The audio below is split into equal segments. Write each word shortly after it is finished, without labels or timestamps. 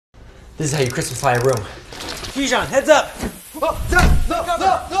This is how you Christmasify a room. Bijan, heads up! Oh, no!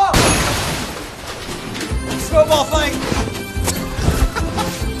 Snowball fight!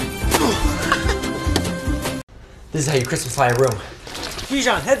 This is how you Christmasify a room.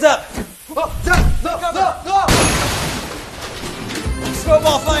 Bijan, heads up! Oh, no!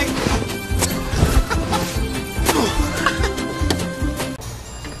 Snowball fight!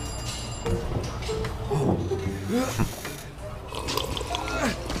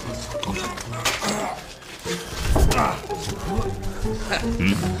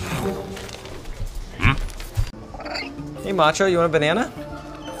 Hey Macho, you want a banana?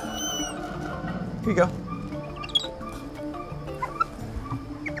 Here you go.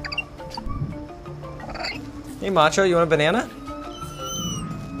 Hey Macho, you want a banana?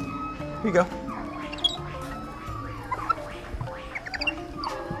 Here you go.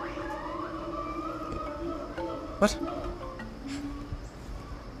 What?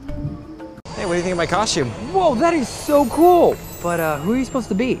 Hey, what do you think of my costume? Whoa, that is so cool! But who are you supposed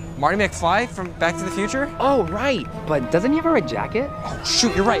to be? Marty McFly from Back to the Future? Oh, right. But doesn't he have a red jacket? Oh,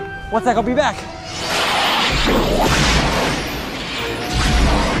 shoot, you're right. One sec, I'll be back.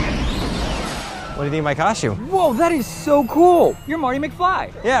 What do you think of my costume? Whoa, that is so cool! You're Marty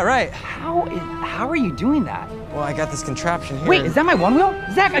McFly. Yeah, right. How are you doing that? Well, I got this contraption here. Wait, is that my one wheel?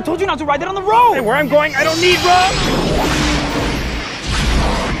 Zach, I told you not to ride that on the road! Hey, where I'm going, I don't need roads!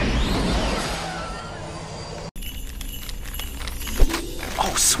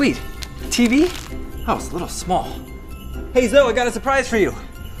 Oh, sweet. TV? Oh, it's a little small. Hey, Zoe, I got a surprise for you.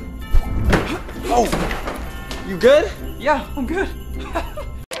 Oh, you good? Yeah, I'm good.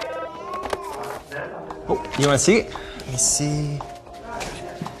 Oh, you want to see it? Let me see.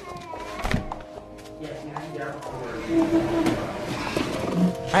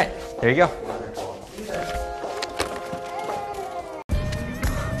 All right, there you go.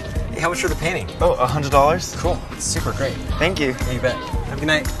 Hey, how much for the painting? Oh, $100? Cool, it's super great. Thank you. Yeah, you bet. Have a good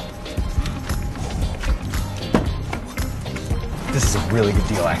night. This is a really good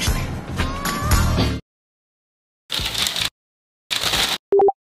deal, actually.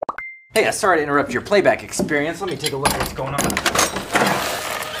 Hey, sorry to interrupt your playback experience. Let me take a look at what's going on.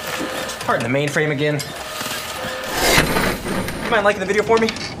 Pardon the mainframe again. You mind liking the video for me?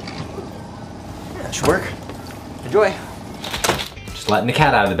 Yeah, that should work. Enjoy. Just letting the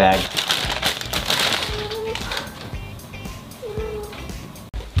cat out of the bag.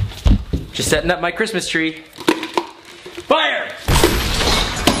 Just setting up my Christmas tree. Fire!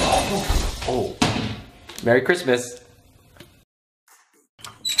 Oh. Merry Christmas.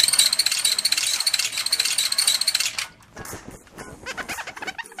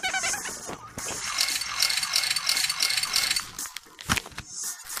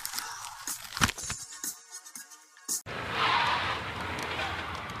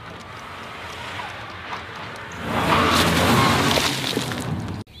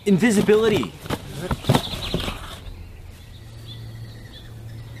 Invisibility.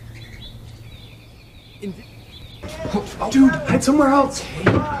 Dude, head somewhere else.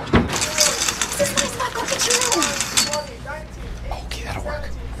 Okay, that'll work.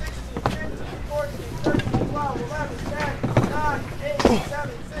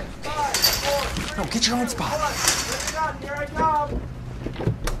 No, get your own spot.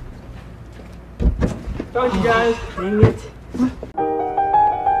 Found you guys. Dang it.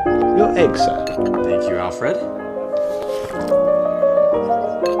 Your egg, sir. Thank you, Alfred.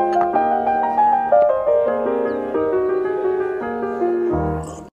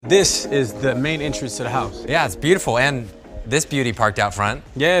 This is the main entrance to the house. Yeah, it's beautiful, and this beauty parked out front.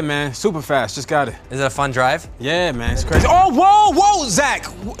 Yeah, man, super fast, just got it. Is it a fun drive? Yeah, man, it's crazy. Oh, whoa, Zach!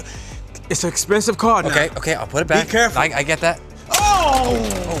 It's an expensive car now. Okay, I'll put it back. Be careful. I get that.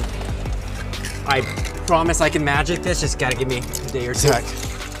 Oh! I promise I can magic this, just gotta give me a day or two. Zach,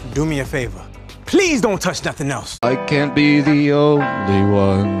 do me a favor. Please don't touch nothing else. I can't be the only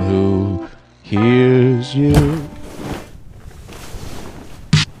one who hears you.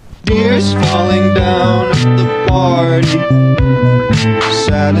 Tears falling down at the party.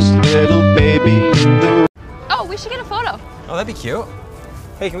 Saddest little baby in the... Oh, we should get a photo. Oh, that'd be cute.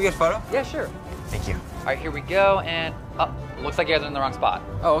 Hey, can we get a photo? Yeah, sure. Thank you. All right, here we go, and looks like you guys are in the wrong spot.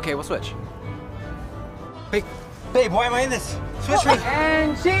 Oh, okay, we'll switch. Hey, babe, why am I in this? Switch me.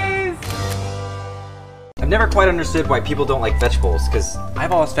 And cheese! I've never quite understood why people don't like vegetables, because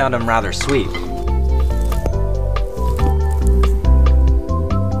I've always found them rather sweet.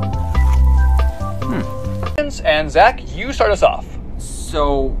 And Zach, you start us off.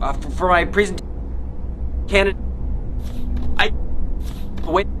 So, for my presentation,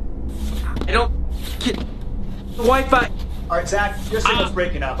 wait, I don't get the Wi-Fi. All right, Zach, your signal's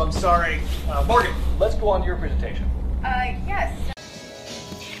breaking up. I'm sorry. Morgan, let's go on to your presentation. Yes.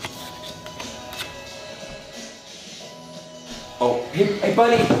 Oh, hey,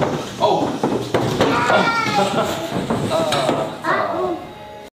 buddy. Oh.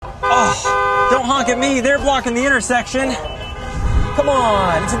 Oh, don't honk at me. They're blocking the intersection. Come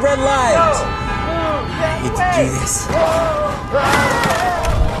on, it's a red light. I hate to do this.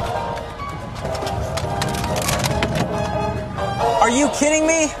 Are you kidding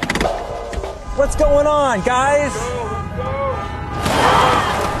me? What's going on, guys?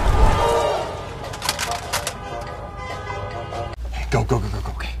 Go,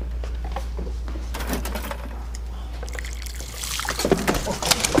 okay.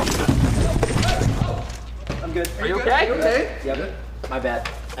 I'm good. Are you okay? You okay? Yep. My bad.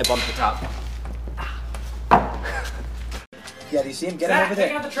 I bumped the top. Yeah, do you see him? Get him over there.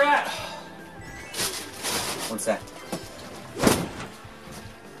 Take out the trash. One sec.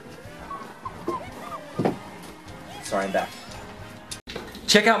 Sorry, I'm back.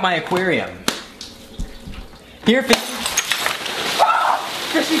 Check out my aquarium. Here, fishy.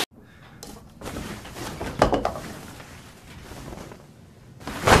 Fishy.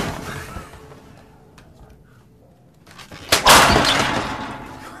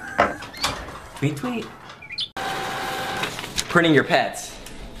 Tweet, tweet. Printing your pets.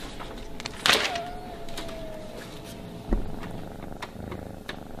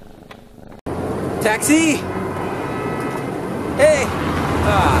 Taxi! Hey!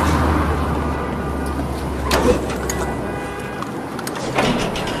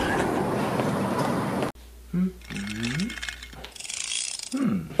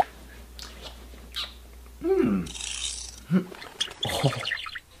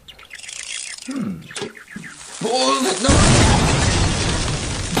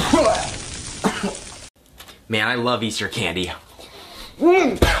 Man, I love Easter candy.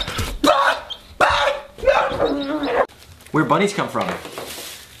 Where bunnies come from?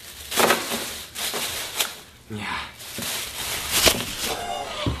 Yeah.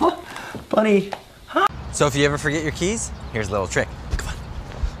 Bunny. Huh? So if you ever forget your keys, here's a little trick. Come on.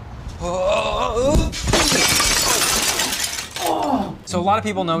 So a lot of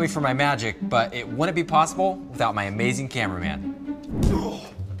people know me for my magic, but it wouldn't be possible without my amazing cameraman.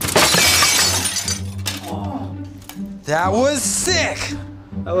 That was sick!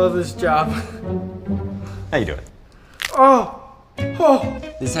 I love this job. How you doing? Oh!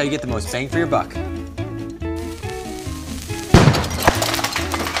 This is how you get the most bang for your buck.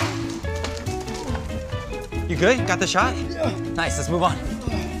 You good? Got the shot? Yeah. Nice, let's move on.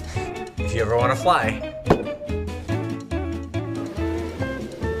 If you ever want to fly.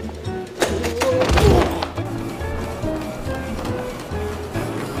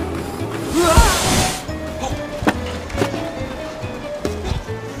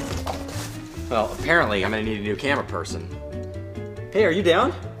 Well, apparently I'm gonna need a new camera person. Hey, are you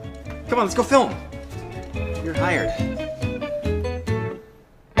down? Come on, let's go film. You're hired.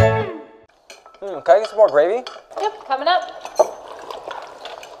 Can I get some more gravy? Yep, coming up.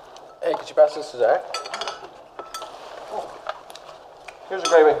 Hey, could you pass this to Zach? Here's the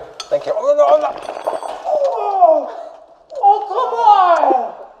gravy. Thank you.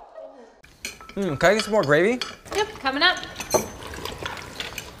 Can I get some more gravy? Yep, coming up.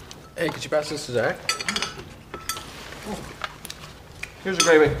 Hey, could you pass this to Zach? Here's the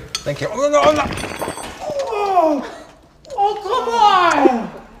gravy. Thank you.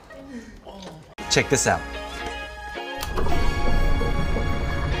 Check this out.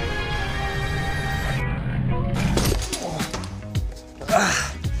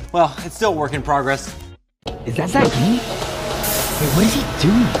 Well, it's still a work in progress. Is that Zaki? Wait, what is he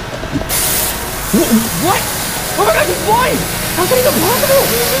doing? What? Oh my god, he's blind! How's that even possible?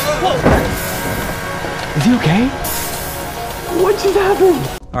 Whoa! Is he okay? What just happened?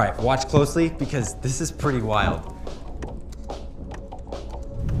 All right, watch closely because this is pretty wild.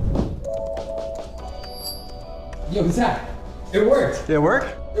 Yo, Zach, it worked. Did it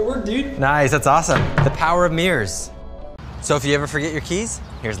work? It worked, dude. Nice, that's awesome. The power of mirrors. So if you ever forget your keys,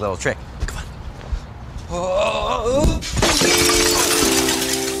 here's a little trick. Come on.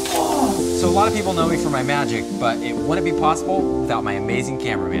 So a lot of people know me for my magic, but it wouldn't be possible without my amazing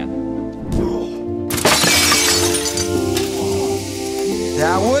cameraman.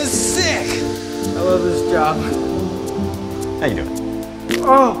 That was sick! I love this job. How you doing?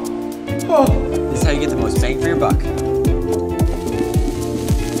 This is how you get the most bang for your buck.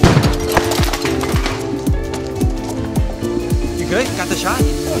 You good? Got the shot?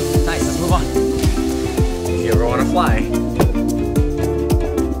 Nice, let's move on. If you ever want to fly.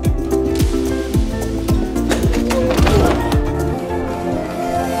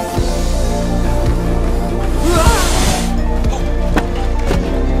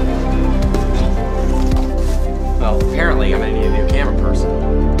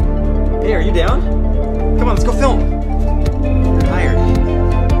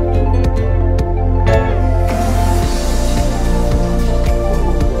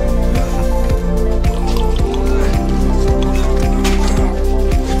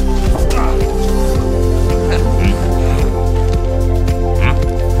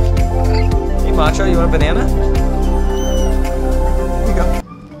 Macho, you want a banana? Here you go.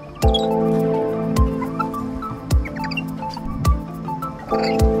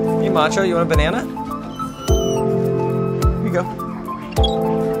 Hey, Macho, you want a banana? Here you go.